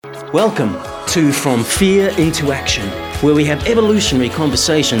Welcome to From Fear into Action, where we have evolutionary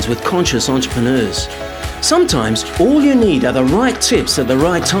conversations with conscious entrepreneurs. Sometimes all you need are the right tips at the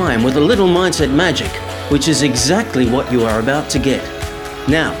right time with a little mindset magic, which is exactly what you are about to get.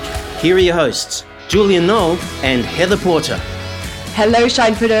 Now, here are your hosts, Julian Knoll and Heather Porter. Hello,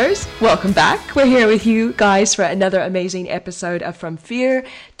 Shinepreneurs. Welcome back. We're here with you guys for another amazing episode of From Fear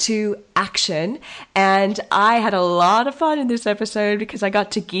to Action. And I had a lot of fun in this episode because I got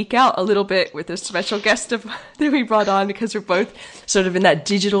to geek out a little bit with a special guest that we brought on because we're both sort of in that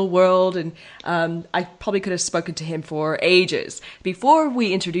digital world. And I probably could have spoken to him for ages. Before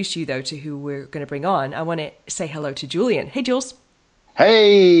we introduce you, though, to who we're going to bring on, I want to say hello to Julian. Hey, Jules.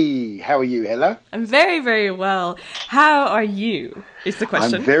 Hey, how are you, Hella? I'm very, very well. How are you, is the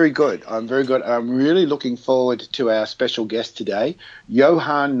question. I'm very good. I'm really looking forward to our special guest today,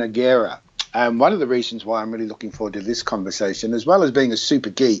 Johan Nogueira. And one of the reasons why I'm really looking forward to this conversation, as well as being a super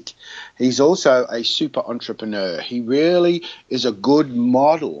geek, he's also a super entrepreneur. He really is a good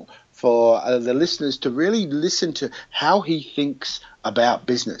model for the listeners to really listen to how he thinks about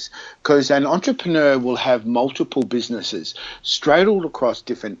business, because an entrepreneur will have multiple businesses straddled across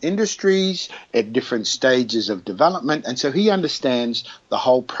different industries at different stages of development, and so he understands the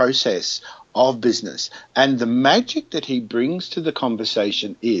whole process of business. And the magic that he brings to the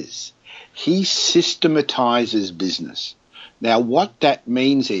conversation is he systematizes business. Now, what that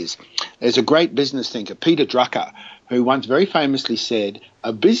means is, there's a great business thinker, Peter Drucker, who once very famously said,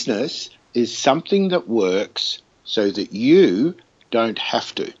 a business is something that works so that you don't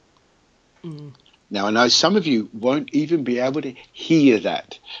have to. Now, I know some of you won't even be able to hear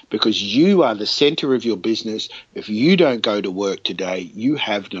that because you are the center of your business. If you don't go to work today, you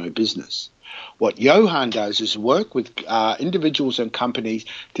have no business. What Johan does is work with individuals and companies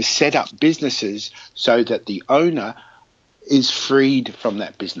to set up businesses so that the owner is freed from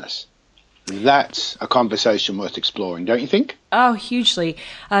that business. That's a conversation worth exploring, don't you think? Oh, hugely.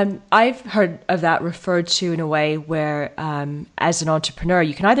 I've heard of that referred to in a way where, as an entrepreneur,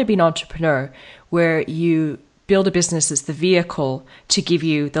 you can either be an entrepreneur where you build a business as the vehicle to give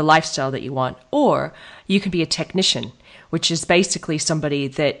you the lifestyle that you want, or you can be a technician, which is basically somebody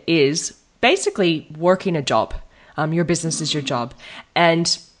that is basically working a job. Your business is your job.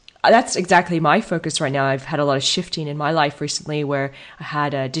 And that's exactly my focus right now. I've had a lot of shifting in my life recently where I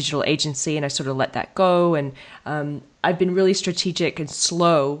had a digital agency and I sort of let that go. And I've been really strategic and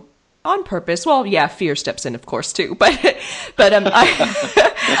slow on purpose. Well, yeah, fear steps in, of course, too. But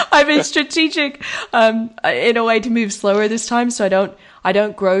I've been strategic in a way to move slower this time, so I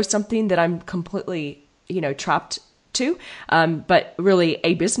don't grow something that I'm completely, trapped to, but really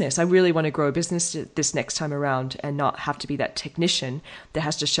a business. I really want to grow a business this next time around and not have to be that technician that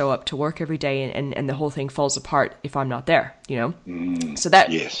has to show up to work every day and the whole thing falls apart if I'm not there, So that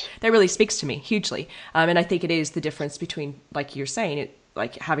really speaks to me hugely. And I think it is the difference between, like you're saying,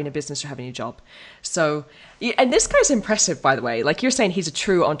 like having a business or having a job. So, and this guy's impressive, by the way. Like you're saying, he's a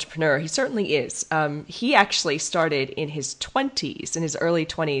true entrepreneur. He certainly is. He actually started in his 20s, in his early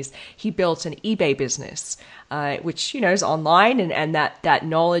 20s. He built an eBay business, which, is online. And that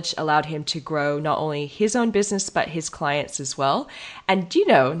knowledge allowed him to grow not only his own business, but his clients as well. And,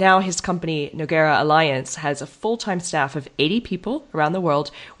 now his company, Nogueira Alliance, has a full-time staff of 80 people around the world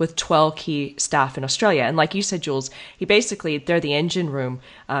with 12 key staff in Australia. And like you said, Jules, they're the engine room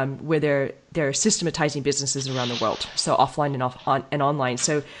where they're systematizing businesses around the world, so offline and online.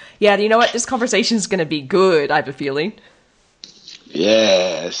 So, yeah, you know what? This conversation is going to be good, I have a feeling.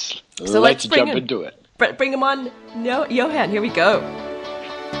 Yes. So let's jump into it. Bring him on. No, Johan, here we go.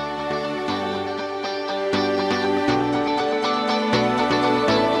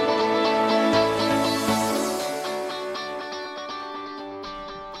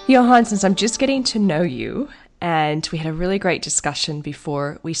 Johan, since I'm just getting to know you, and we had a really great discussion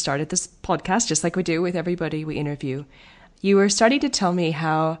before we started this podcast, just like we do with everybody we interview. You were starting to tell me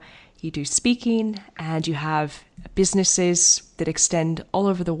how you do speaking and you have businesses that extend all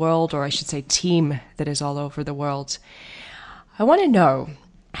over the world, or I should say team that is all over the world. I want to know,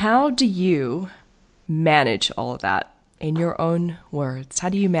 how do you manage all of that in your own words? How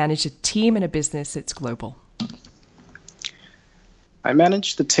do you manage a team and a business that's global? I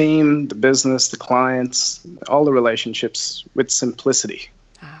manage the team, the business, the clients, all the relationships with simplicity.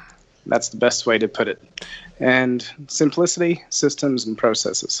 That's the best way to put it. And simplicity, systems, and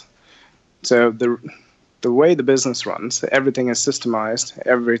processes. So the way the business runs, everything is systemized,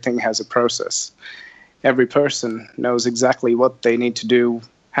 everything has a process. Every person knows exactly what they need to do,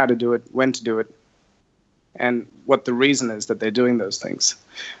 how to do it, when to do it, and what the reason is that they're doing those things.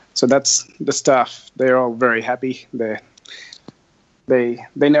 So that's the staff. They're all very happy. They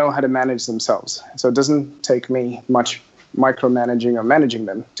they know how to manage themselves. So it doesn't take me much micromanaging or managing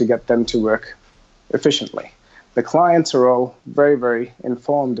them to get them to work efficiently. The clients are all very, very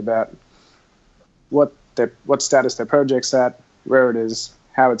informed about what status their project's at, where it is,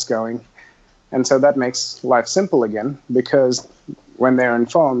 how it's going. And so that makes life simple again, because when they're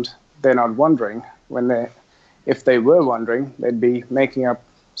informed, they're not wondering. If they were wondering, they'd be making up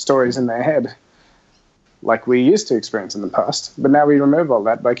stories in their head like we used to experience in the past. But now we remove all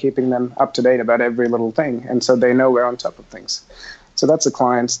that by keeping them up to date about every little thing. And so they know we're on top of things. So that's the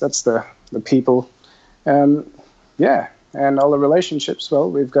clients, that's the people. Yeah, and all the relationships,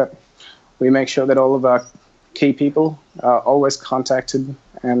 well, we make sure that all of our key people are always contacted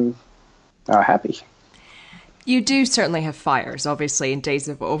and are happy. You do certainly have fires, obviously, in days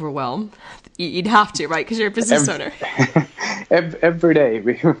of overwhelm. You'd have to, right? Because you're a business owner. Every day.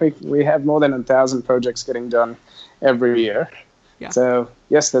 We have more than 1,000 projects getting done every year. Yeah. So,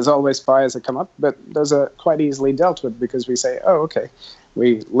 yes, there's always fires that come up, but those are quite easily dealt with because we say, oh, okay.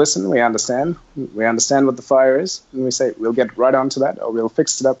 We listen, we understand what the fire is, and we say, we'll get right onto that, or we'll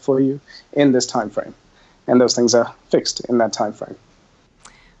fix it up for you in this time frame. And those things are fixed in that time frame.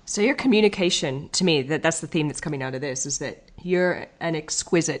 So your communication, to me, that's the theme that's coming out of this, is that you're an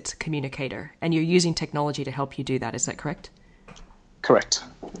exquisite communicator, and you're using technology to help you do that. Is that correct? Correct.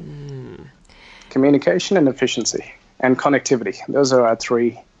 Communication and efficiency and connectivity. Those are our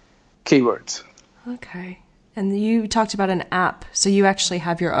three keywords. Okay. And you talked about an app. So you actually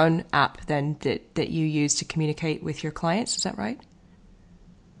have your own app then that you use to communicate with your clients. Is that right?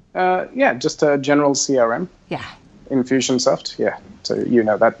 Yeah, just a general CRM. Yeah. Infusionsoft, yeah. So you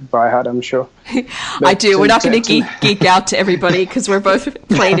know that by heart, I'm sure. I do. We're not going to geek out to everybody because we're both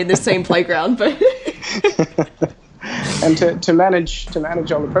playing in the same playground. But and to manage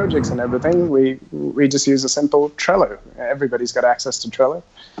all the projects and everything, we just use a simple Trello. Everybody's got access to Trello.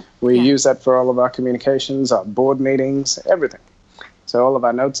 We use that for all of our communications, our board meetings, everything. So all of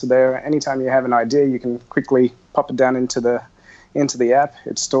our notes are there. Anytime you have an idea, you can quickly pop it down into the app.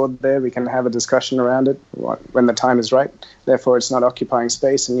 It's stored there. We can have a discussion around it when the time is right. Therefore, it's not occupying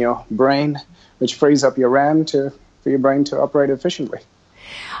space in your brain, which frees up your RAM for your brain to operate efficiently.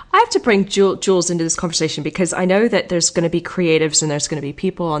 I have to bring Jules into this conversation because I know that there's going to be creatives and there's going to be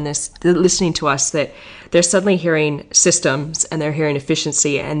people on this listening to us that they're suddenly hearing systems and they're hearing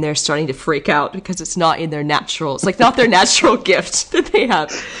efficiency and they're starting to freak out because it's not in their natural. It's like not their natural gift that they have.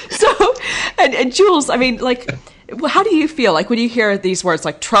 So, and Jules, I mean, like, how do you feel like when you hear these words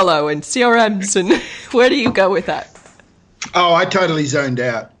like Trello and CRMs, and where do you go with that? Oh, I totally zoned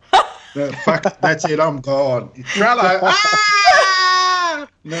out. Fuck, that's it. I'm gone. Trello.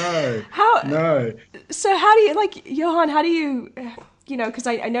 No. No. So how do you, like, Johan, how do you, because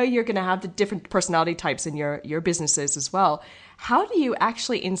I know you're going to have the different personality types in your businesses as well. How do you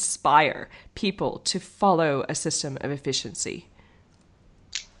actually inspire people to follow a system of efficiency?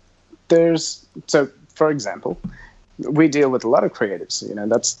 So, for example, we deal with a lot of creatives.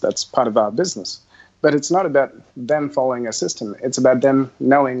 That's part of our business. But it's not about them following a system. It's about them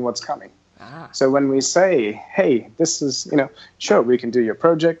knowing what's coming. So when we say, hey, this is, sure, we can do your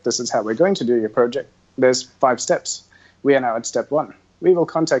project. This is how we're going to do your project. There's 5 steps. We are now at step 1. We will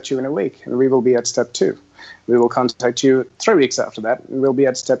contact you in a week, and we will be at step 2. We will contact you 3 weeks after that, and we'll be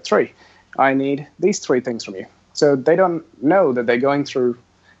at step 3. I need these 3 things from you. So they don't know that they're going through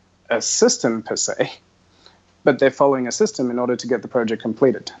a system per se, but they're following a system in order to get the project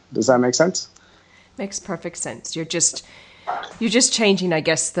completed. Does that make sense? Makes perfect sense. You're just changing, I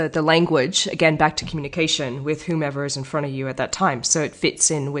guess, the language, again, back to communication with whomever is in front of you at that time. So it fits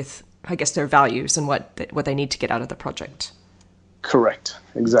in with, I guess, their values and what they need to get out of the project. Correct.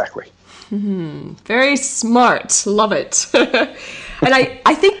 Exactly. Very smart. Love it. And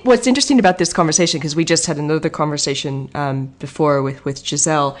I think what's interesting about this conversation, because we just had another conversation before with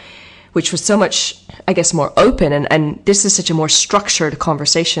Giselle, which was so much, I guess, more open. And this is such a more structured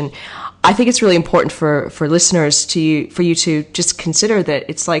conversation. I think it's really important for listeners for you to just consider that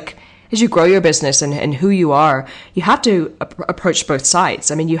it's like, as you grow your business and who you are, you have to approach both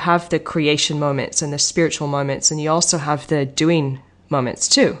sides. I mean, you have the creation moments and the spiritual moments, and you also have the doing moments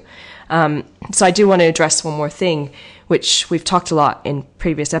too. So I do want to address one more thing, which we've talked a lot in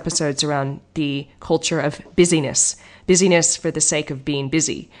previous episodes around the culture of busyness for the sake of being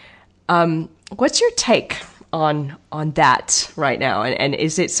busy. What's your take on that right now? And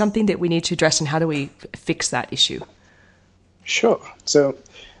is it something that we need to address, and how do we fix that issue? Sure. So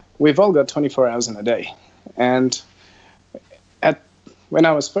we've all got 24 hours in a day. And when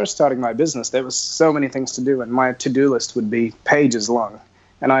I was first starting my business, there was so many things to do, and my to-do list would be pages long.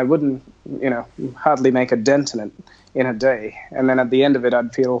 And I wouldn't, hardly make a dent in it in a day, and then at the end of it,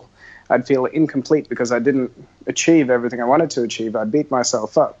 I'd feel incomplete because I didn't achieve everything I wanted to achieve. I'd beat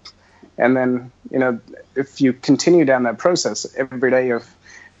myself up. And then, if you continue down that process every day of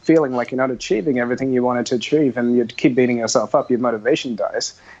feeling like you're not achieving everything you wanted to achieve and you keep beating yourself up, your motivation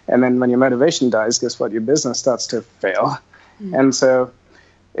dies. And then when your motivation dies, guess what? Your business starts to fail. And so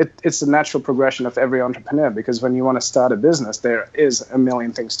it's a natural progression of every entrepreneur, because when you want to start a business, there is a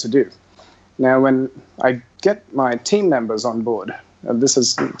million things to do. Now, when I get my team members on board, this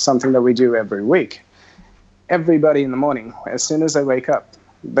is something that we do every week. Everybody in the morning, as soon as they wake up,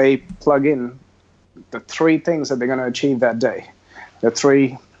 they plug in the 3 things that they're going to achieve that day.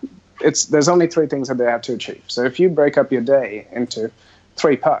 There's only 3 things that they have to achieve. So if you break up your day into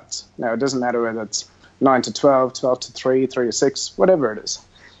 3 parts, now it doesn't matter whether it's 9 to 12, 12 to 3, 3 to 6, whatever it is.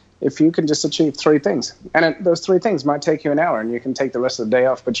 If you can just achieve 3 things, and those 3 things might take you an hour and you can take the rest of the day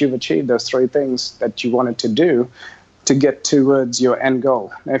off, but you've achieved those 3 things that you wanted to do to get towards your end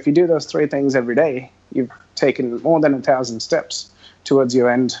goal. Now, if you do those 3 things every day, you've taken more than 1,000 steps towards your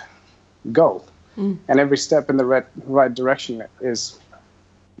end goal. And every step in the right direction is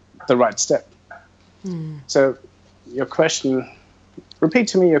the right step. So your question, repeat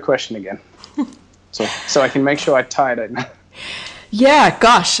to me your question again. so I can make sure I tie it in. Yeah,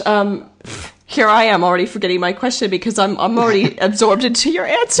 gosh. Here I am already forgetting my question because I'm already absorbed into your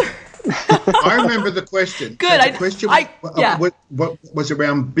answer. I remember the question. Good. So the question what was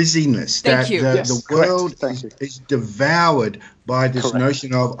around busyness. Thank you. The world is devoured by this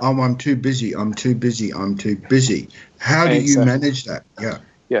notion of, I'm too busy, I'm too busy, I'm too busy. How do you manage that? Yeah.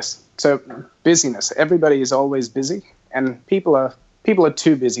 Yes. So busyness. Everybody is always busy, and people are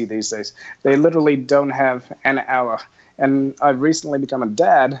too busy these days. They literally don't have an hour. And I've recently become a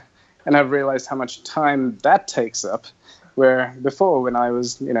dad, and I've realized how much time that takes up. Where before, when I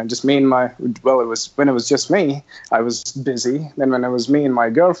was, just me and when it was just me, I was busy. Then when it was me and my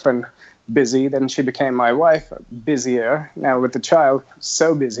girlfriend, busy. Then she became my wife, busier. Now with the child,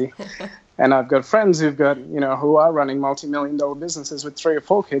 so busy. And I've got friends who've got, who are running multi-million-dollar businesses with 3 or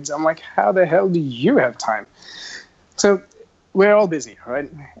 4 kids. I'm like, how the hell do you have time? So we're all busy, right?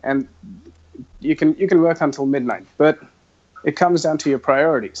 And you can work until midnight, but it comes down to your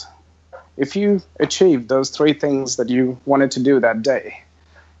priorities. If you achieve those 3 things that you wanted to do that day,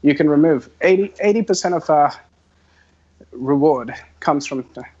 you can remove 80% of our reward comes from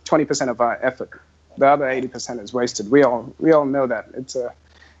 20% of our effort. The other 80% is wasted. We all know that. It's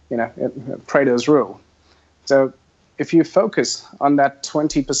Pareto's rule. So if you focus on that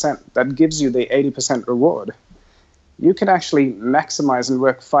 20% that gives you the 80% reward, you can actually maximize and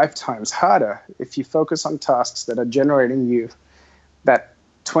work 5 times harder if you focus on tasks that are generating you that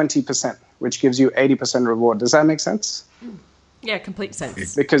 20%, which gives you 80% reward. Does that make sense? Yeah, complete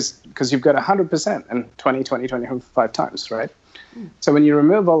sense. Because you've got 100% and 20, 25 times, right? So when you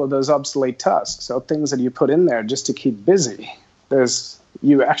remove all of those obsolete tasks, or things that you put in there just to keep busy,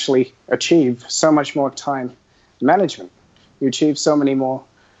 you actually achieve so much more time management. You achieve so many more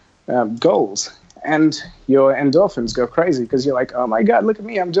goals. And your endorphins go crazy because you're like, oh my God, look at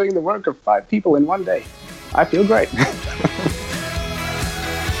me. I'm doing the work of 5 people in one day. I feel great.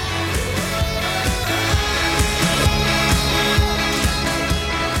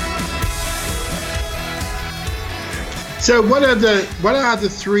 So what are the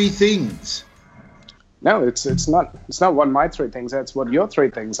 3 things? No, it's not what my 3 things are. It's what your 3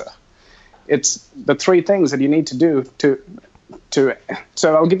 things are. It's the 3 things that you need to do to.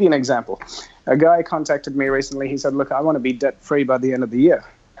 So I'll give you an example. A guy contacted me recently. He said, look, I want to be debt-free by the end of the year.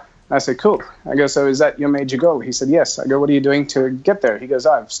 I said, cool. I go, so is that your major goal? He said, yes. I go, what are you doing to get there? He goes,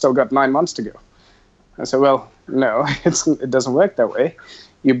 I've still got 9 months to go. I said, well, no, it doesn't work that way.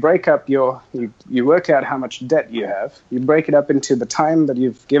 You break up you work out how much debt you have. You break it up into the time that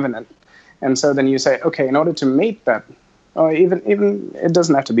you've given it. And so then you say, okay, in order to meet that, or even it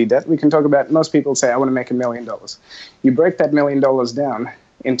doesn't have to be debt. We can talk about, most people say, I want to make $1 million. You break that $1 million down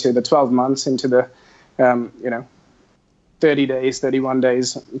into the 12 months, into the, 30 days, 31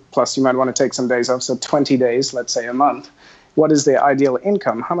 days, plus you might want to take some days off, so 20 days, let's say a month. What is the ideal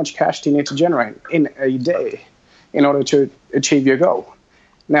income? How much cash do you need to generate in a day in order to achieve your goal?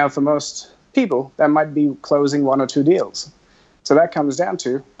 Now, for most people, that might be closing 1 or 2 deals. So that comes down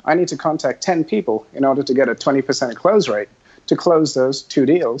to, I need to contact 10 people in order to get a 20% close rate to close those 2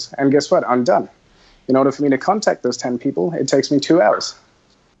 deals. And guess what? I'm done. In order for me to contact those 10 people, it takes me 2 hours.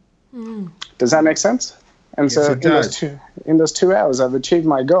 Does that make sense? And yes, so in those 2 hours, I've achieved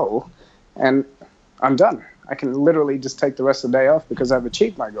my goal, and I'm done. I can literally just take the rest of the day off because I've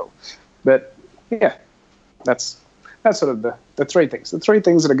achieved my goal. But yeah, that's sort of the 3 things. The 3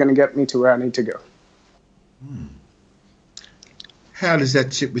 things that are going to get me to where I need to go. How does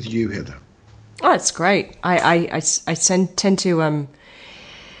that sit with you, Heather? Oh, it's great. I tend to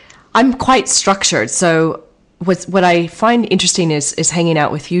I'm quite structured. So what I find interesting is hanging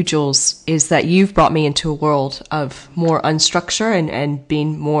out with you, Jules, is that you've brought me into a world of more unstructured and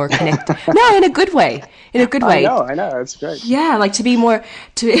being more connected. No, in a good way. In a good way. I know. It's great. Yeah, like to be more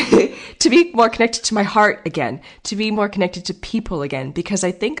to be more connected to my heart again, to be more connected to people again, because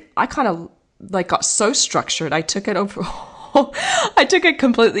I think I kind of like got so structured. I took it over. I took it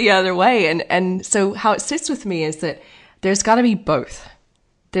completely the other way, and so how it sits with me is that there's got to be both.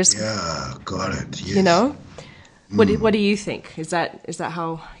 Yeah, got it. Yes. You know, what do you think? Is that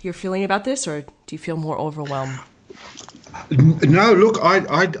how you're feeling about this, or do you feel more overwhelmed? No, look,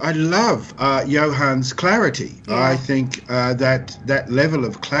 I love Johan's clarity. Yeah. I think that level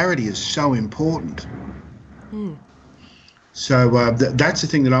of clarity is so important. So that's the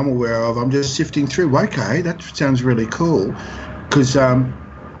thing that I'm aware of. I'm just sifting through. Okay, that sounds really cool, because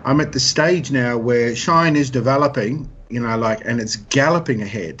I'm at the stage now where Shine is developing, and it's galloping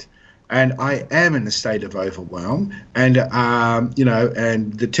ahead. And I am in a state of overwhelm, and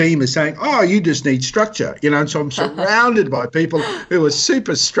and the team is saying, "Oh, you just need structure," and so I'm surrounded by people who are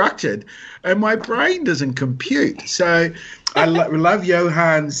super structured, and my brain doesn't compute. So I love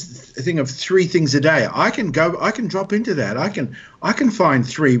Johan's thing of 3 things a day. I can drop into that. I can find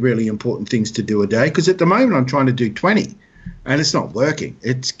 3 really important things to do a day, because at the moment I'm trying to do 20, and it's not working.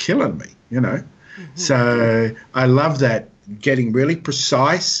 It's killing me, Mm-hmm. So I love that. Getting really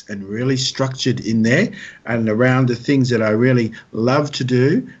precise and really structured in there and around the things that I really love to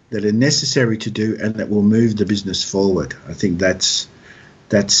do, that are necessary to do, and that will move the business forward. I think that's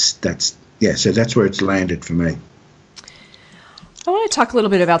so that's where it's landed for me. I want to talk a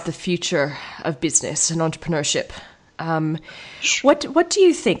little bit about the future of business and entrepreneurship. What do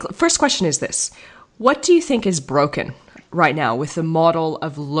you think? First question is this: what do you think is broken right now with the model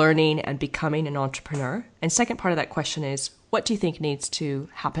of learning and becoming an entrepreneur? And second part of that question is, what do you think needs to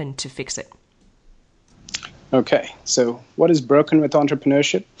happen to fix it? Okay, so what is broken with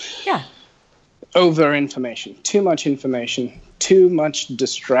entrepreneurship? Yeah. Over information, too much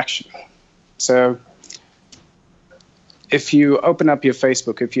distraction. So if you open up your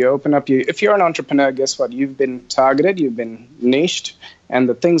Facebook, if you're an entrepreneur, guess what? You've been targeted, you've been niched, and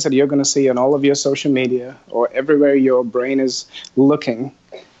the things that you're going to see on all of your social media or everywhere your brain is looking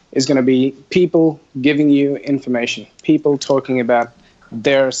is going to be people giving you information, people talking about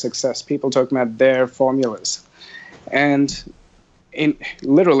their success, people talking about their formulas. And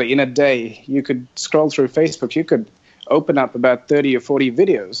literally in a day, you could scroll through Facebook, you could open up about 30 or 40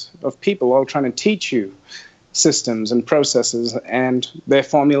 videos of people all trying to teach you systems and processes and their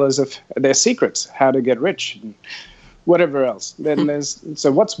formulas of their secrets, how to get rich, and whatever else. Then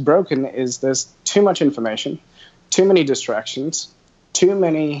so what's broken is there's too much information, too many distractions, too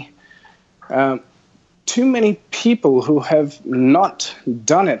many people who have not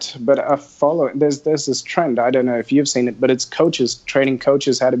done it but are following. There's this trend. I don't know if you've seen it, but it's coaches training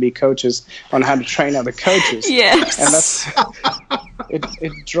coaches how to be coaches on how to train other coaches. Yes, and that's it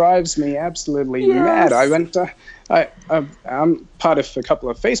drives me absolutely mad. I'm part of a couple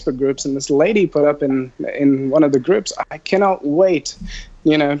of Facebook groups, and this lady put up in one of the groups, I cannot wait,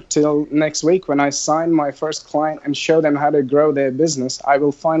 till next week when I sign my first client and show them how to grow their business. I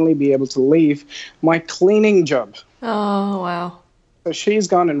will finally be able to leave my cleaning job. Oh, wow. So she's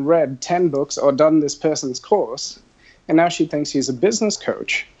gone and read 10 books or done this person's course, and now she thinks she's a business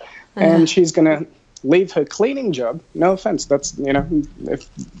coach, and she's going to leave her cleaning job. No offense, that's, if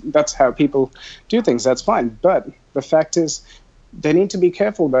that's how people do things, that's fine. But the fact is, they need to be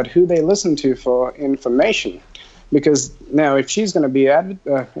careful about who they listen to for information, because now if she's going to be advising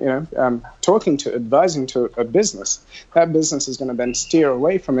to a business, that business is going to then steer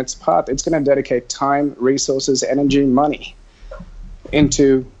away from its path. It's going to dedicate time, resources, energy, money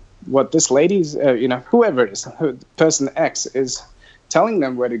into what this lady's, whoever it is, person X is telling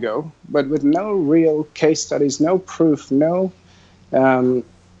them where to go, but with no real case studies, no proof,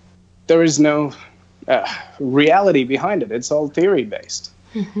 there is no reality behind it. It's all theory based.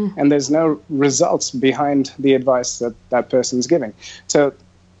 And there's no results behind the advice that person's giving. So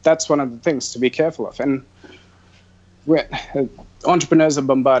that's one of the things to be careful of. And entrepreneurs are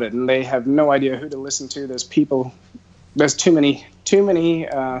bombarded and they have no idea who to listen to. There's too many,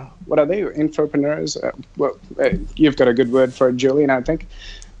 what are they, infopreneurs? You've got a good word for it, Julian, I think.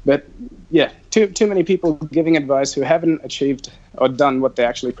 But yeah, too many people giving advice who haven't achieved or done what they're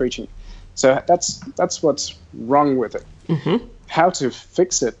actually preaching. So that's what's wrong with it. Mm-hmm. How to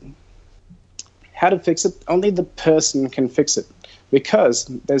fix it? Only the person can fix it, because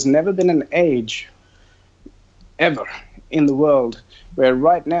there's never been an age ever in the world where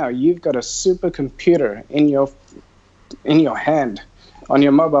right now you've got a supercomputer in your hand on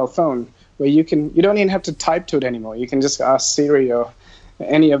your mobile phone where you don't even have to type to it anymore. You can just ask Siri or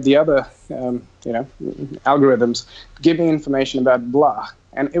any of the other algorithms, give me information about blah,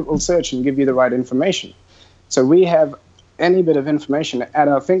 and it will search and give you the right information. So we have any bit of information at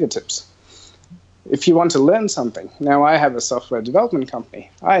our fingertips. If you want to learn something, now I have a software development company.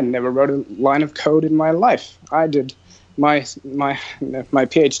 I never wrote a line of code in my life. I did my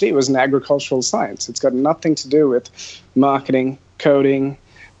PhD was in agricultural science. It's got nothing to do with marketing, coding,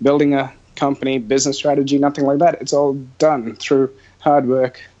 building a company, business strategy, nothing like that. It's all done through hard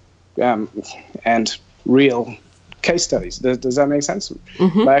work and real case studies. Does that make sense?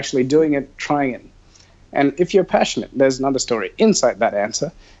 Mm-hmm. By actually doing it, trying it. And if you're passionate, there's another story inside that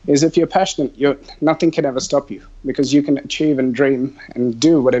answer, is if you're passionate, nothing can ever stop you because you can achieve and dream and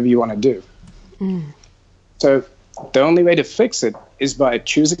do whatever you want to do. Mm. So the only way to fix it is by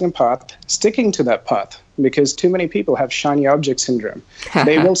choosing a path, sticking to that path, because too many people have shiny object syndrome.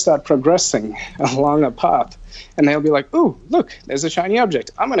 They will start progressing along a path, and they'll be like, ooh, look, there's a shiny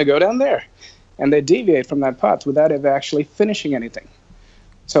object. I'm going to go down there. And they deviate from that path without ever actually finishing anything.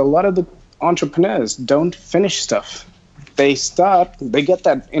 So a lot of the entrepreneurs don't finish stuff. They get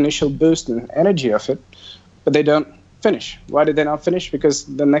that initial boost and energy of it, but they don't finish. Why did they not finish? Because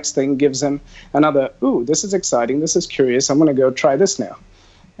the next thing gives them another, ooh, this is exciting, this is curious, I'm going to go try this now.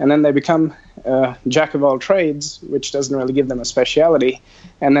 And then they become jack of all trades, which doesn't really give them a speciality,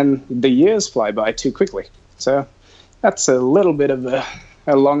 and then the years fly by too quickly. So that's a little bit of a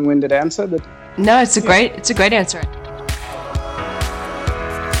long-winded answer. But no, it's a great answer.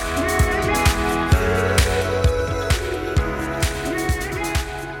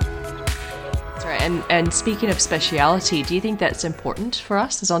 And speaking of speciality, do you think that's important for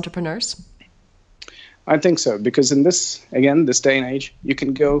us as entrepreneurs? I think so, because in this day and age, you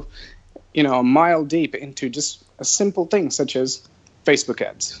can go, a mile deep into just a simple thing such as Facebook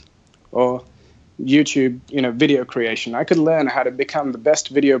ads or YouTube, video creation. I could learn how to become the best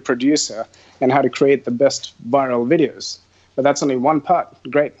video producer and how to create the best viral videos. But that's only one part.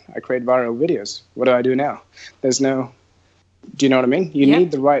 Great, I create viral videos. What do I do now? Do you know what I mean? You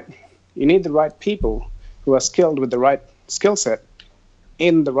need the right people who are skilled with the right skill set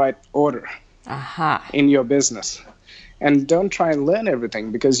in the right order in your business. And don't try and learn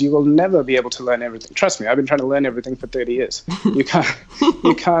everything, because you will never be able to learn everything. Trust me, I've been trying to learn everything for 30 years.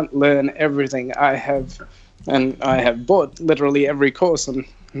 You can't learn everything. I have bought literally every course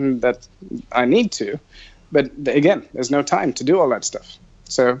that I need to. But again, there's no time to do all that stuff.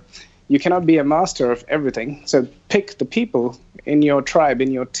 So you cannot be a master of everything. So pick the people in your tribe,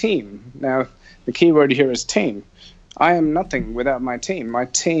 in your team. Now, the key word here is team. I am nothing without my team. My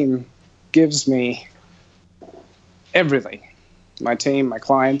team gives me everything. My team, my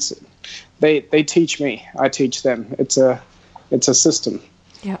clients, they teach me. I teach them. It's a system.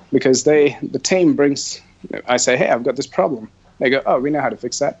 Yeah. Because the team brings. I say, hey, I've got this problem. They go, oh, we know how to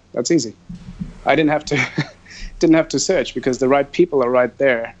fix that. That's easy. I didn't have to search, because the right people are right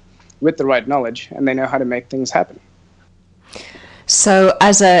there with the right knowledge, and they know how to make things happen. So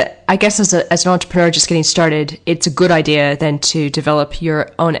as an entrepreneur just getting started, it's a good idea then to develop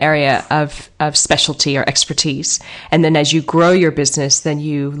your own area of specialty or expertise. And then as you grow your business, then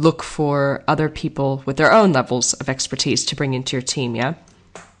you look for other people with their own levels of expertise to bring into your team, yeah?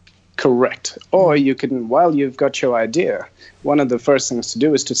 Correct. Or you can, while you've got your idea, one of the first things to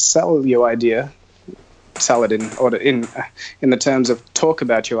do is to sell your idea, sell it in the terms of talk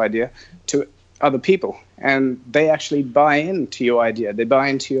about your idea to other people, and they actually buy into your idea. They buy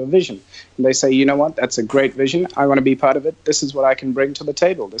into your vision. And they say, you know what, that's a great vision. I want to be part of it. This is what I can bring to the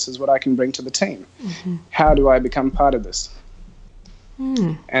table. This is what I can bring to the team. Mm-hmm. How do I become part of this?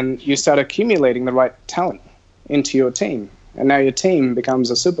 And you start accumulating the right talent into your team, and now your team becomes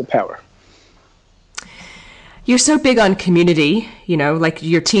a superpower. You're so big on community, like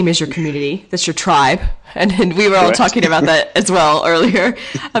your team is your community. That's your tribe. And we were all talking about that as well earlier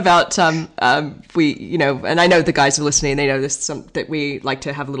about, and I know the guys are listening, they know this, that we like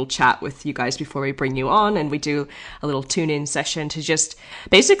to have a little chat with you guys before we bring you on. And we do a little tune-in session to just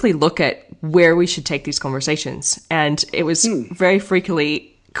basically look at where we should take these conversations. And it was very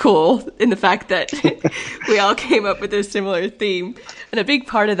freakily cool in the fact that we all came up with a similar theme. And a big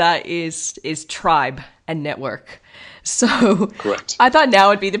part of that is tribe and network. So correct. I thought now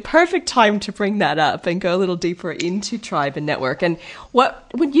would be the perfect time to bring that up and go a little deeper into tribe and network. And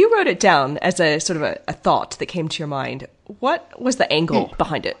when you wrote it down as a sort of a thought that came to your mind, what was the angle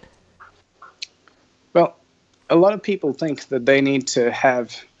behind it? Well, a lot of people think that they need to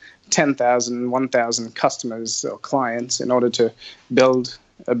have 10,000, 1,000 customers or clients in order to build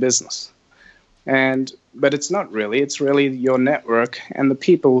a business. But it's not really. It's really your network and the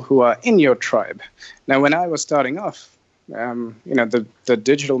people who are in your tribe. Now, when I was starting off, the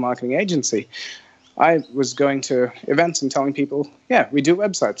digital marketing agency, I was going to events and telling people, yeah, we do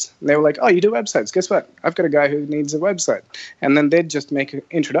websites. And they were like, oh, you do websites? Guess what? I've got a guy who needs a website. And then they'd just make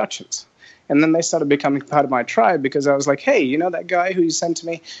introductions. And then they started becoming part of my tribe because I was like, hey, you know that guy who you sent to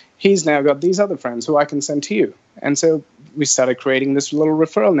me? He's now got these other friends who I can send to you. And so we started creating this little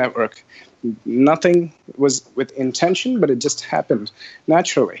referral network. Nothing was with intention, but it just happened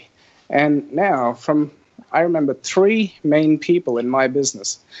naturally. And now I remember 3 main people in my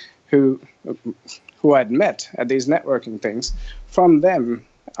business who I'd met at these networking things. From them,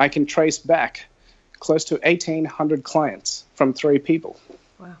 I can trace back close to 1,800 clients from 3 people.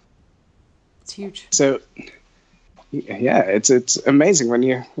 Wow, it's huge. So, yeah, it's amazing when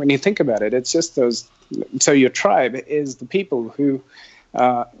you think about it. It's just those. So your tribe is the people who,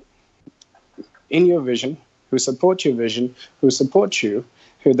 in your vision, who support your vision, who support you,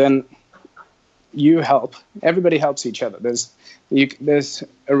 who then you help. Everybody helps each other.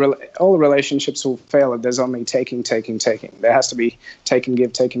 All relationships will fail if there's only taking. There has to be take and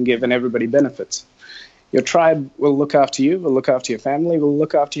give, and everybody benefits. Your tribe will look after you, will look after your family, will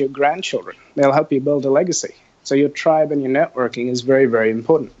look after your grandchildren. They'll help you build a legacy. So your tribe and your networking is very, very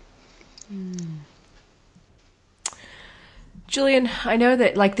important. Julian, I know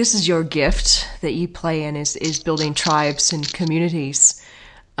that this is your gift that you play in is building tribes and communities.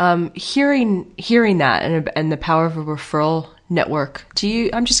 Hearing that and the power of a referral network,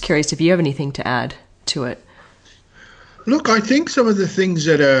 I'm just curious if you have anything to add to it. Look, I think some of the things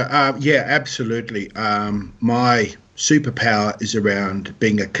that are, absolutely. My superpower is around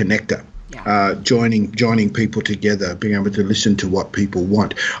being a connector. Yeah. Joining people together, being able to listen to what people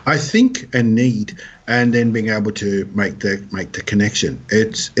want, I think, and need, and then being able to make the connection.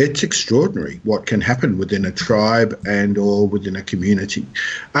 It's extraordinary what can happen within a tribe and or within a community.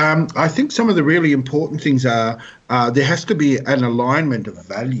 I think some of the really important things are there has to be an alignment of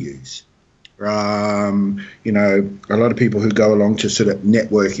values. A lot of people who go along to sort of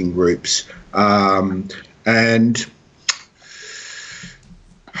networking groups, and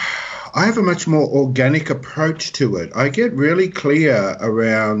I have a much more organic approach to it. I get really clear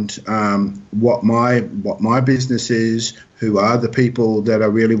around what my business is, who are the people that I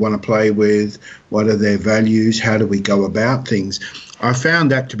really want to play with, what are their values, how do we go about things. I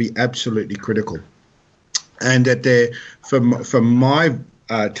found that to be absolutely critical, and that from my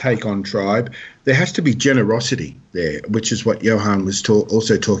take on tribe, there has to be generosity there, which is what Johan was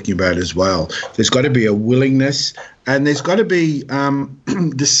also talking about as well. There's got to be a willingness, and there's got to be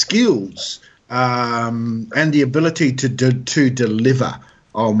the skills and the ability to deliver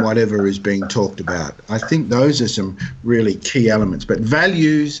on whatever is being talked about. I think those are some really key elements. But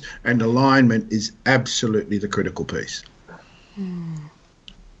values and alignment is absolutely the critical piece.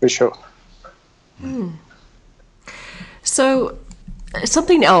 For sure. So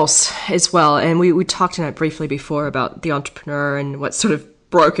something else as well, and we talked on it briefly before about the entrepreneur and what's sort of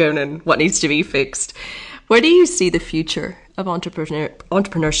broken and what needs to be fixed. Where do you see the future of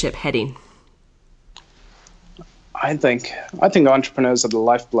entrepreneurship heading? I think entrepreneurs are the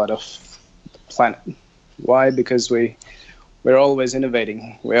lifeblood of the planet. Why? Because we're always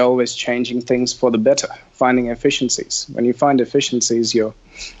innovating. We're always changing things for the better, finding efficiencies. When you find efficiencies, you're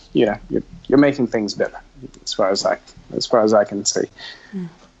making things better. As far as I can see,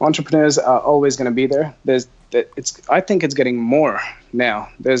 entrepreneurs are always going to be there. I think it's getting more now.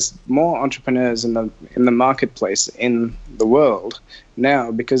 There's more entrepreneurs in the marketplace in the world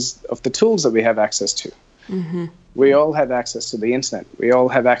now because of the tools that we have access to. Mm-hmm. We all have access to the internet. We all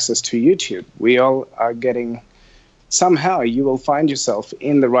have access to YouTube. We all are getting. Somehow, you will find yourself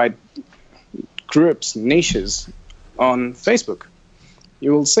in the right groups, niches on Facebook.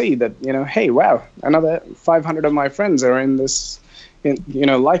 You will see that, hey, wow, another 500 of my friends are in this,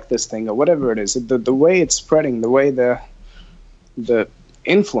 like this thing or whatever it is. The way it's spreading, the way the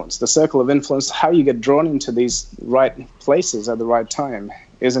influence, the circle of influence, how you get drawn into these right places at the right time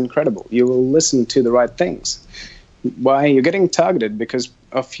is incredible. You will listen to the right things. Why? You're getting targeted because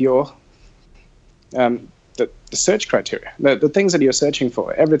of your the search criteria, the things that you're searching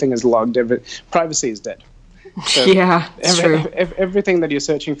for. Everything is logged. Privacy is dead. So yeah, it's true. Everything that you're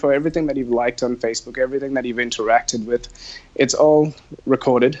searching for, everything that you've liked on Facebook, everything that you've interacted with, it's all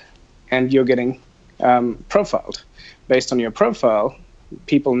recorded, and you're getting profiled. Based on your profile,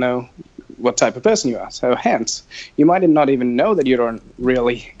 people know what type of person you are. So hence, you might not even know that you're a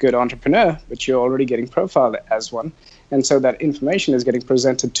really good entrepreneur, but you're already getting profiled as one. And so that information is getting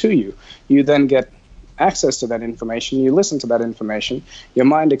presented to you. You then get access to that information. You listen to that information. Your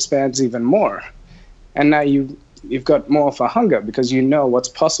mind expands even more. And now you've got more of a hunger because you know what's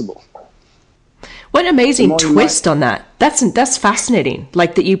possible. What an amazing twist on that. That's fascinating.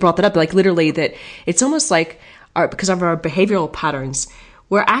 Like that you brought that up, like literally that it's almost like because of our behavioral patterns,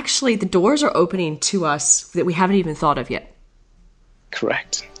 where actually the doors are opening to us that we haven't even thought of yet.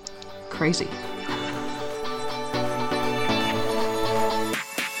 Correct. Crazy.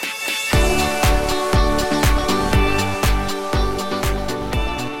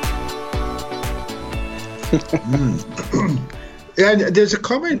 And there's a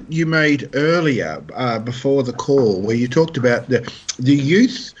comment you made earlier before the call where you talked about the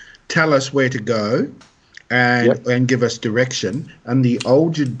youth tell us where to go and give us direction, and the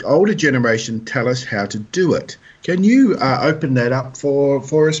older generation tell us how to do it. Can you open that up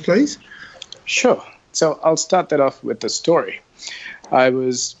for us, please? Sure. So I'll start that off with the story.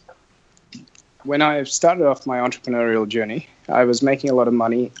 When I started off my entrepreneurial journey, I was making a lot of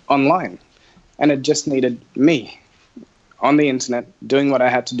money online, and it just needed me on the internet doing what I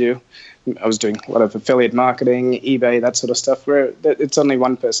had to do. I was doing a lot of affiliate marketing, eBay, that sort of stuff, where it's only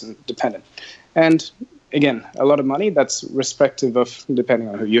one person dependent. And again, a lot of money, that's respective of depending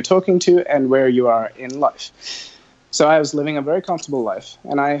on who you're talking to and where you are in life. So I was living a very comfortable life,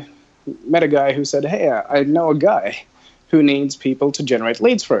 and I met a guy who said, hey, I know a guy who needs people to generate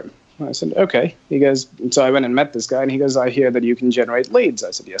leads for him. I said, okay. He goes, so I went and met this guy, and he goes, I hear that you can generate leads.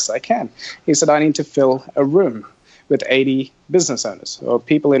 I said, yes, I can. He said, I need to fill a room with 80 business owners or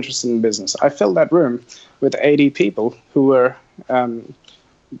people interested in business. I filled that room with 80 people who were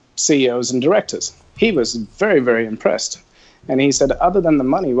CEOs and directors. He was very, very impressed. And he said, other than the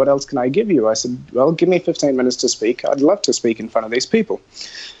money, what else can I give you? I said, well, give me 15 minutes to speak. I'd love to speak in front of these people.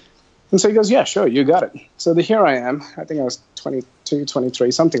 And so he goes, yeah, sure, you got it. So here I am. I think I was 22, 23,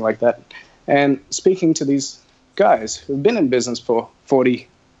 something like that. And speaking to these guys who've been in business for 40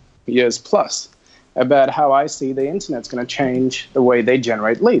 years plus about how I see the internet's going to change the way they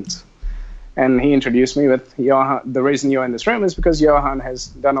generate leads. And he introduced me with Johan. The reason you're in this room is because Johan has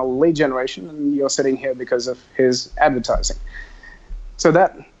done all lead generation, and you're sitting here because of his advertising. So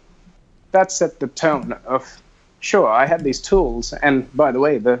that set the tone of, sure, I had these tools. And by the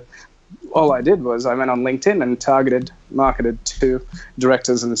way, all I did was I went on LinkedIn and marketed to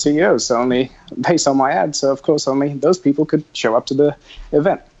directors and CEOs. So only they saw my ad. So of course, only those people could show up to the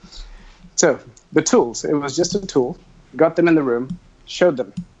event. So the tools, it was just a tool, got them in the room, showed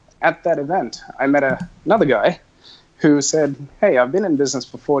them. At that event, I met another guy who said, hey, I've been in business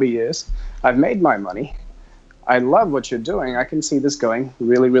for 40 years. I've made my money. I love what you're doing. I can see this going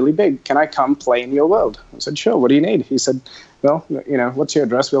really, really big. Can I come play in your world? I said, sure. What do you need? He said, well, what's your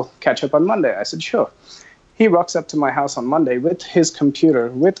address? We'll catch up on Monday. I said, sure. He rocks up to my house on Monday with his computer,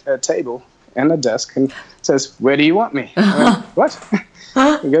 with a table and a desk, and says, where do you want me? I went,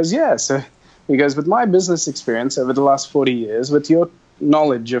 what? He goes, yeah. So he goes, with my business experience over the last 40 years, with your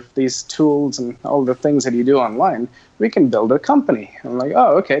knowledge of these tools and all the things that you do online, we can build a company. I'm like,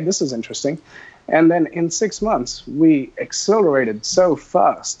 oh, okay, this is interesting. And then in 6 months, we accelerated so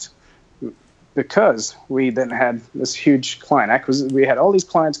fast because we then had this huge client acquisition. We had all these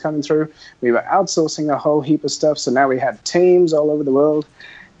clients coming through. We were outsourcing a whole heap of stuff. So now we had teams all over the world.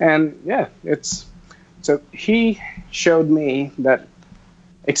 And yeah, so he showed me that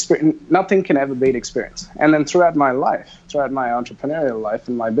nothing can ever beat experience. And then throughout my entrepreneurial life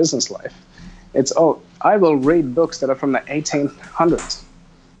and my business life, I will read books that are from the 1800s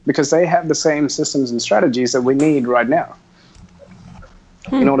because they have the same systems and strategies that we need right now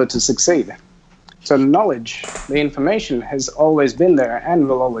in order to succeed. So knowledge, the information has always been there and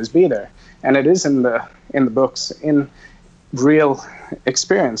will always be there. And it is in the books, in real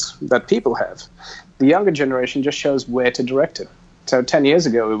experience that people have. The younger generation just shows where to direct it. So 10 years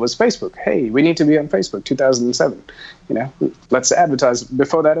ago, it was Facebook. Hey, we need to be on Facebook, 2007. Let's advertise.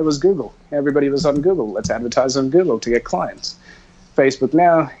 Before that, it was Google. Everybody was on Google. Let's advertise on Google to get clients. Facebook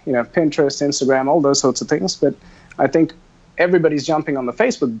now, Pinterest, Instagram, all those sorts of things. But I think everybody's jumping on the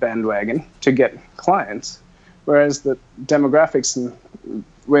Facebook bandwagon to get clients, whereas the demographics and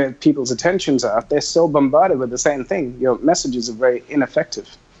where people's attentions are, they're so bombarded with the same thing. Your messages are very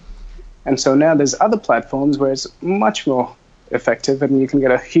ineffective. And so now there's other platforms where it's much more effective and you can get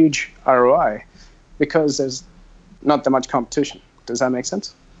a huge ROI because there's not that much competition. Does that make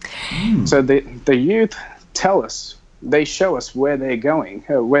sense? So the youth tell us, they show us where they're going,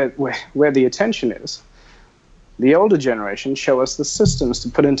 where the attention is. The older generation show us the systems to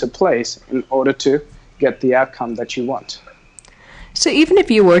put into place in order to get the outcome that you want. So even if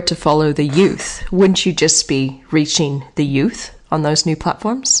you were to follow the youth, wouldn't you just be reaching the youth on those new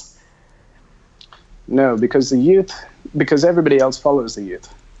platforms? No, because everybody else follows the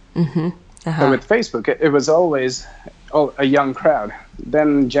youth. Mm-hmm. So with Facebook, it was always a young crowd.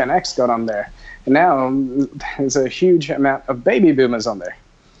 Then Gen X got on there. And now there's a huge amount of baby boomers on there.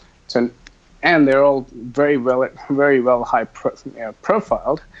 And they're all very well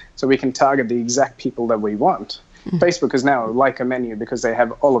profiled, so we can target the exact people that we want. Mm-hmm. Facebook is now like a menu because they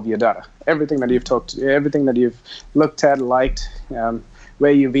have all of your data. Everything that you've talked to, everything that you've looked at, liked,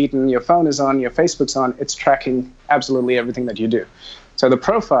 where you've eaten, your phone is on, your Facebook's on, it's tracking absolutely everything that you do. So the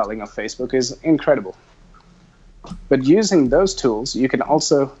profiling of Facebook is incredible. But using those tools, you can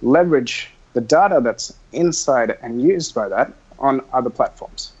also leverage the data that's inside and used by that on other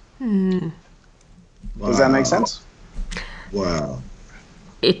platforms. Mm. Wow. Does that make sense? Wow.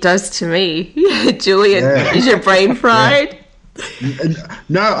 It does to me. Julian, is your brain fried? Yeah.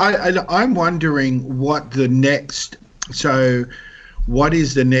 No, I'm wondering what is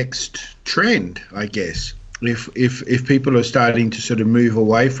the next trend, I guess, if people are starting to sort of move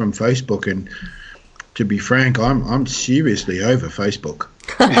away from Facebook. And to be frank, I'm seriously over Facebook.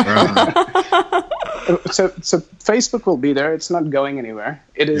 So Facebook will be there. It's not going anywhere.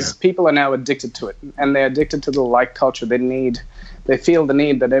 It is. Yeah. People are now addicted to it, and they're addicted to the like culture. They feel the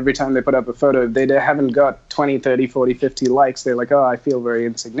need that every time they put up a photo, if they haven't got 20, 30, 40, 50 likes, they're like, oh, I feel very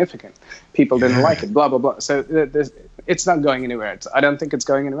insignificant. People didn't like it, blah, blah, blah. So it's not going anywhere. I don't think it's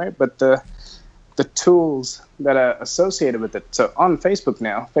going anywhere, but the tools that are associated with it. So on Facebook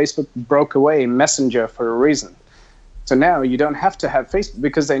now, Facebook broke away Messenger for a reason. So now you don't have to have Facebook,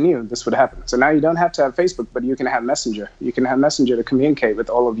 because they knew this would happen. So now you don't have to have Facebook, but you can have Messenger. You can have Messenger to communicate with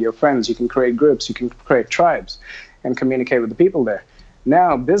all of your friends. You can create groups. You can create tribes and communicate with the people there.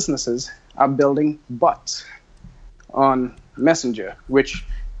 Now businesses are building bots on Messenger, which,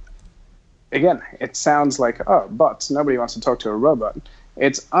 again, it sounds like, oh, bots. Nobody wants to talk to a robot.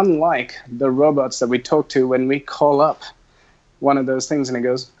 It's unlike the robots that we talk to when we call up one of those things and it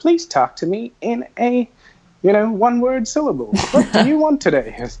goes, please talk to me in a one-word syllable. What do you want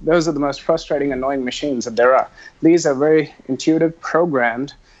today? Those are the most frustrating, annoying machines that there are. These are very intuitive,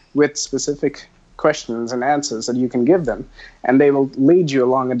 programmed with specific questions and answers that you can give them, and they will lead you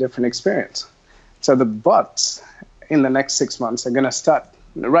along a different experience. So the bots in the next 6 months are going to start.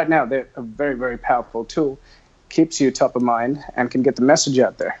 Right now, they're a very, very powerful tool, keeps you top of mind, and can get the message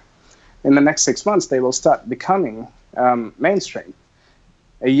out there. In the next 6 months, they will start becoming mainstream.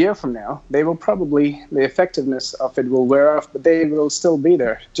 A year from now, they will probably, the effectiveness of it will wear off, but they will still be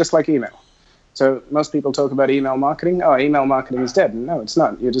there, just like email. So most people talk about email marketing. Oh, email marketing is dead. No, it's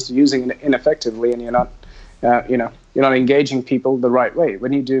not. You're just using it ineffectively, and you're not engaging people the right way.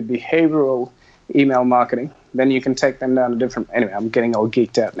 When you do behavioral email marketing, then you can take them down a different. Anyway, I'm getting all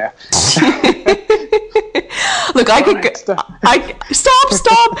geeked out now. Look, I could go. Stop.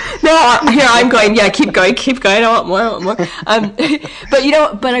 No, here I'm going. Yeah, keep going. I want more.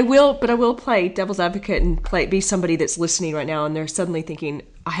 But I will play devil's advocate and be somebody that's listening right now, and they're suddenly thinking,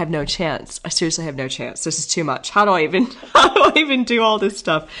 I have no chance. I seriously have no chance. This is too much. How do I even do all this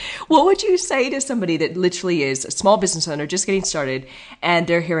stuff? What would you say to somebody that literally is a small business owner just getting started, and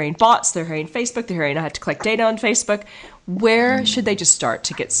they're hearing bots, they're hearing Facebook, they're hearing I have to collect data on Facebook? Where should they just start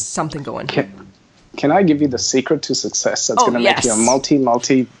to get something going? Can I give you the secret to success that's going to make you a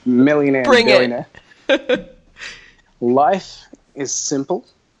multi-millionaire and billionaire? Life is simple.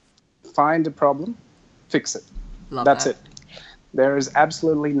 Find a problem, fix it. That's it. There is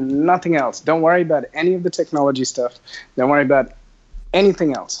absolutely nothing else. Don't worry about any of the technology stuff. Don't worry about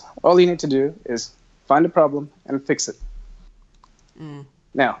anything else. All you need to do is find a problem and fix it.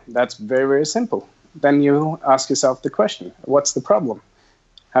 Now, that's very, very simple. Then you ask yourself the question, what's the problem?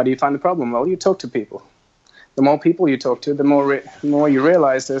 How do you find the problem? Well, you talk to people. The more people you talk to, the more you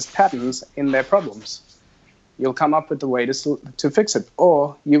realize there's patterns in their problems. You'll come up with the way to fix it,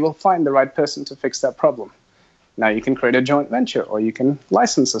 or you will find the right person to fix that problem. Now you can create a joint venture, or you can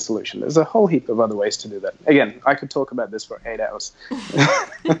license a solution. There's a whole heap of other ways to do that. Again, I could talk about this for 8 hours.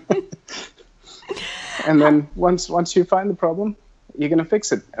 And then once you find the problem, you're going to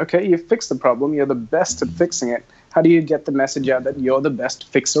fix it. Okay, you fix the problem. You're the best at fixing it. How do you get the message out that you're the best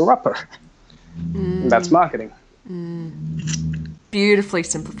fixer-upper? That's marketing. Beautifully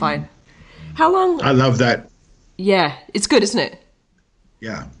simplified. How long? I love that. Yeah, it's good, isn't it?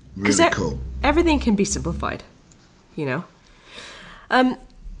 Yeah, really cool. Everything can be simplified, How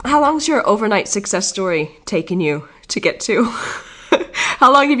long's your overnight success story taken you to get to?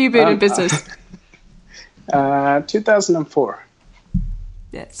 How long have you been in business? 2004.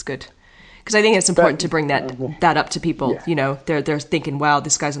 Yeah, it's good. Because I think it's important to bring that up to people. Yeah. You know, they're thinking, wow,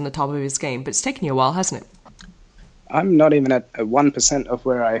 this guy's on the top of his game. But it's taken you a while, hasn't it? I'm not even at 1% of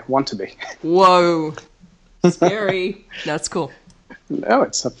where I want to be. Whoa. Scary. That's cool. No,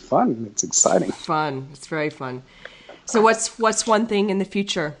 it's fun. It's exciting. Fun. It's very fun. So what's one thing in the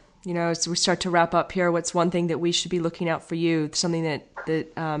future? You know, as we start to wrap up here, what's one thing that we should be looking out for you? Something that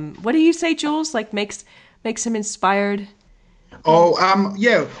what do you say, Jules? Like makes him inspired?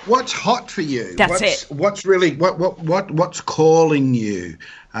 Yeah. What's hot for you? That's it. What's really what's calling you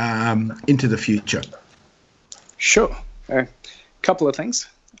into the future? Sure. A couple of things.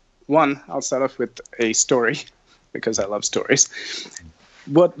 One, I'll start off with a story because I love stories.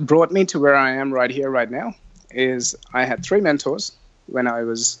 What brought me to where I am right here, right now, is I had 3 mentors when I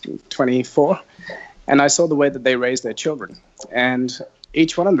was 24, and I saw the way that they raised their children. And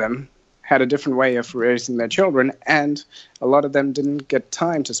each one of them had a different way of raising their children, and a lot of them didn't get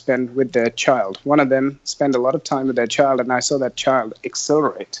time to spend with their child. One of them spent a lot of time with their child, and I saw that child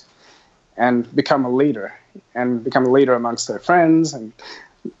accelerate and become a leader amongst their friends. And,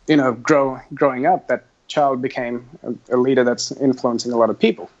 you know, growing up, that child became a leader that's influencing a lot of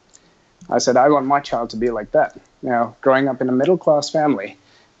people. I said, I want my child to be like that. Now, growing up in a middle-class family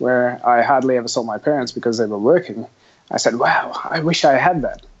where I hardly ever saw my parents because they were working, I said, wow, I wish I had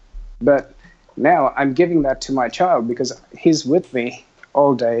that. But now I'm giving that to my child because he's with me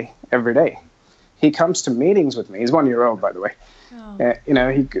all day, every day. He comes to meetings with me. He's 1 year old, by the way. Oh. You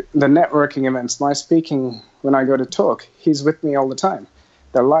know, the networking events, my speaking, when I go to talk, he's with me all the time.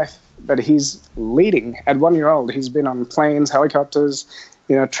 The life that he's leading at 1 year old, he's been on planes, helicopters,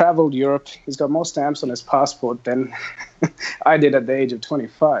 you know, traveled Europe. He's got more stamps on his passport than I did at the age of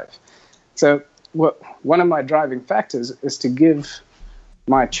 25. So one of my driving factors is to give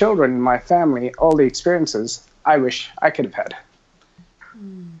my children, my family, all the experiences I wish I could have had.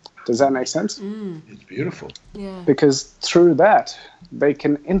 Does that make sense? It's beautiful. Yeah. Because through that, they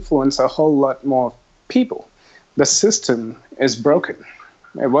can influence a whole lot more people. The system is broken.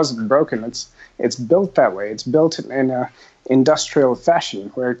 It wasn't broken. It's built that way. It's built in a industrial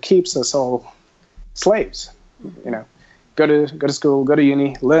fashion where it keeps us all slaves. You know, go to school, go to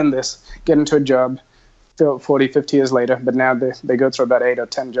uni, learn this, get into a job, 40, 50 years later, but now they go through about 8 or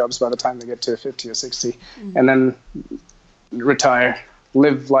 10 jobs by the time they get to 50 or 60, and then retire,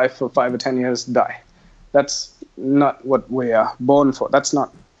 live life for 5 or 10 years, die. That's not what we are born for. That's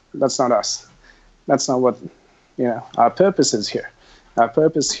not us. That's not what, you know, our purpose is here. Our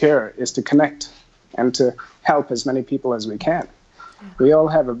purpose here is to connect and to help as many people as we can. We all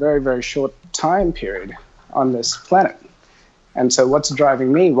have a very, very short time period on this planet. And so what's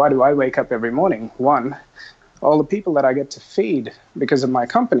driving me? Why do I wake up every morning? One, all the people that I get to feed because of my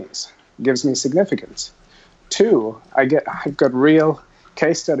companies gives me significance. Two, I've got real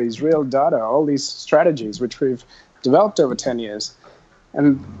case studies, real data, all these strategies which we've developed over 10 years,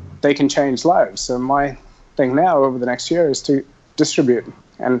 and they can change lives. So my thing now over the next year is to distribute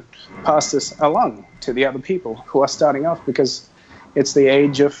and pass this along to the other people who are starting off, because it's the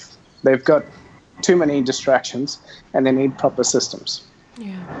age of they've got too many distractions and they need proper systems.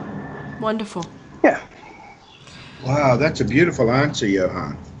 Yeah. Wonderful. Yeah. Wow, that's a beautiful answer,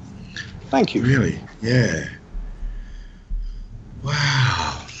 Johan. Thank you. Really, yeah.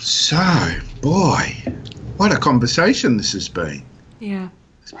 Wow. So, boy, what a conversation this has been. Yeah.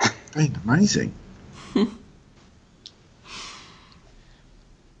 It's been amazing.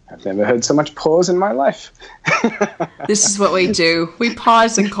 I've never heard so much pause in my life. This is what we do. We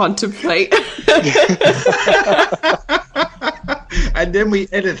pause and contemplate. And then we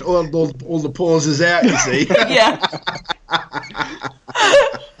edit all the pauses out, you see. Yeah.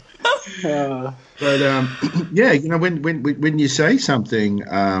 But yeah, you know, when you say something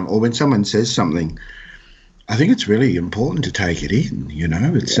or when someone says something, I think it's really important to take it in. You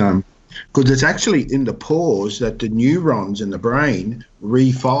know, it's because it's actually in the pause that the neurons in the brain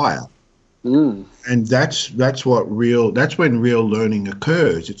refire, and that's when real learning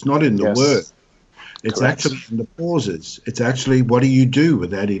occurs. It's not in the word. It's Correct. actually in the pauses. It's actually what do you do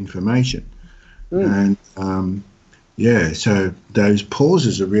with that information, and yeah, so those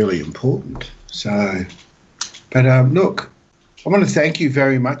pauses are really important. So, but look, I want to thank you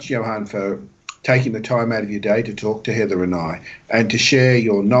very much, Johan, for taking the time out of your day to talk to Heather and I, and to share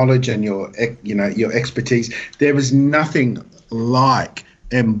your knowledge and your expertise. There is nothing like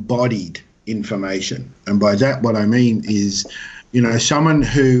embodied information, and by that what I mean is, you know, someone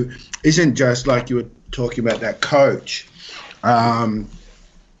who isn't just like you were talking about, that coach,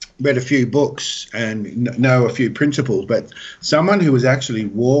 read a few books and know a few principles, but someone who has actually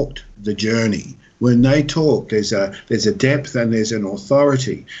walked the journey when they talk, there's a depth and there's an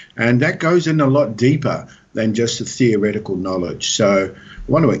authority, and that goes in a lot deeper than just the theoretical knowledge. So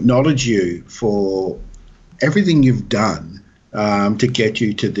I want to acknowledge you for everything you've done to get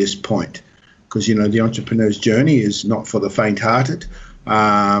you to this point, because the entrepreneur's journey is not for the faint-hearted,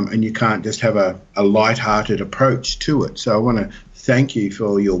 and you can't just have a light-hearted approach to it. So I want to thank you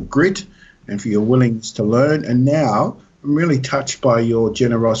for your grit and for your willingness to learn. And now I'm really touched by your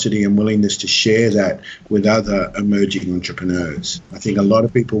generosity and willingness to share that with other emerging entrepreneurs. I think a lot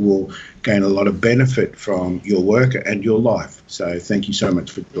of people will gain a lot of benefit from your work and your life. So thank you so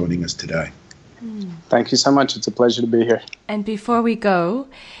much for joining us today. Thank you so much. It's a pleasure to be here. And before we go,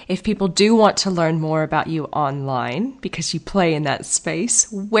 if people do want to learn more about you online, because you play in that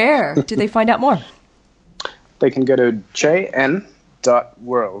space, where do they find out more? They can go to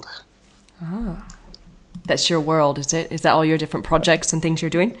jn.world. That's your world, is it? Is that all your different projects and things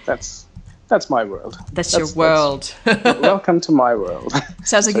you're doing? That's my world. That's your world. Welcome to my world.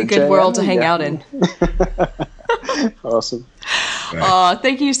 Sounds like a good world to hang out in. Awesome.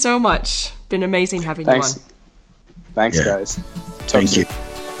 Thank you so much. Been amazing having you on. Thanks, guys. Thank you.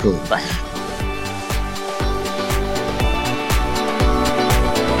 Cool. Bye.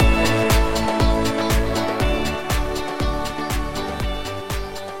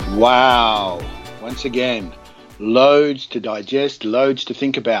 Wow. Once again, loads to digest, loads to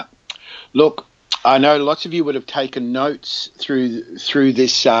think about. Look, I know lots of you would have taken notes through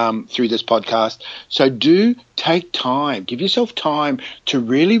this podcast. So do take time, give yourself time to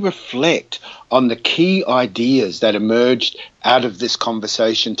really reflect on the key ideas that emerged out of this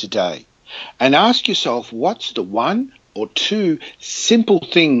conversation today, and ask yourself, what's the one or two simple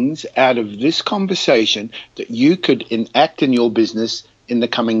things out of this conversation that you could enact in your business in the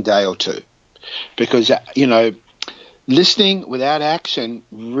coming day or two? Because listening without action,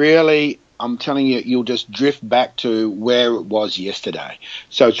 really, I'm telling you, you'll just drift back to where it was yesterday.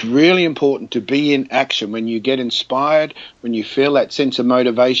 So it's really important to be in action. When you get inspired, when you feel that sense of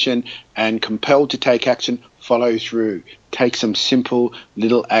motivation and compelled to take action, follow through. Take some simple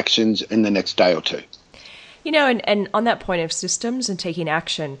little actions in the next day or two. And on that point of systems and taking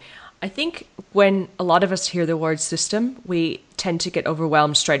action, I think when a lot of us hear the word system, we tend to get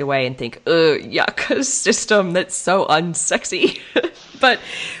overwhelmed straight away and think, yuck, system, that's so unsexy. But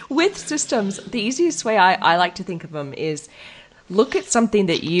with systems, the easiest way I like to think of them is look at something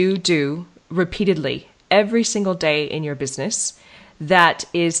that you do repeatedly every single day in your business that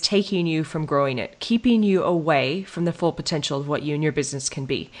is taking you from growing it, keeping you away from the full potential of what you and your business can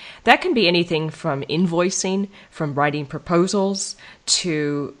be. That can be anything from invoicing, from writing proposals,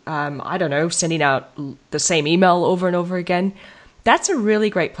 to, sending out the same email over and over again. That's a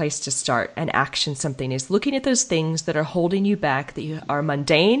really great place to start and action something, is looking at those things that are holding you back, that are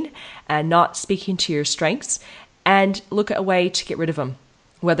mundane and not speaking to your strengths, and look at a way to get rid of them,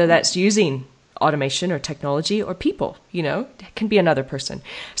 whether that's using automation or technology or people, it can be another person.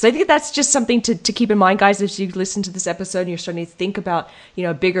 So I think that's just something to keep in mind, guys, as you listen to this episode and you're starting to think about,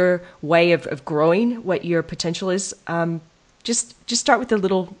 a bigger way of growing what your potential is. Just start with the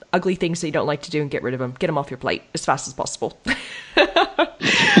little ugly things that you don't like to do and get rid of them. Get them off your plate as fast as possible. Get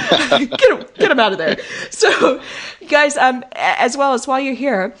them out of there. So, guys, as well as while you're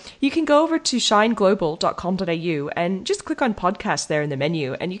here, you can go over to shineglobal.com.au and just click on podcast there in the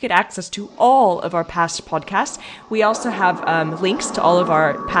menu, and you get access to all of our past podcasts. We also have links to all of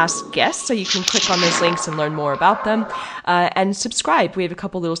our past guests, so you can click on those links and learn more about them. And subscribe. We have a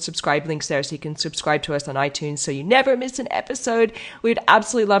couple little subscribe links there, so you can subscribe to us on iTunes so you never miss an episode. We'd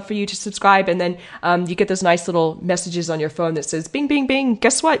absolutely love for you to subscribe, and then you get those nice little messages on your phone that says bing, bing, bing.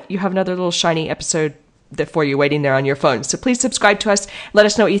 Guess what? You have another little shiny episode for you waiting there on your phone. So please subscribe to us. Let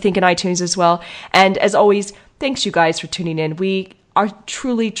us know what you think in iTunes as well. And as always, thanks you guys for tuning in. We are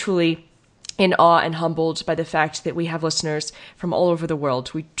truly, truly in awe and humbled by the fact that we have listeners from all over the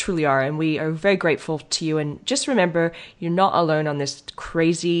world. We truly are, and we are very grateful to you. And just remember, you're not alone on this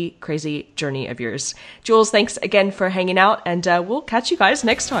crazy, crazy journey of yours. Jules, thanks again for hanging out, and we'll catch you guys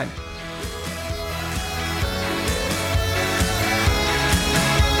next time.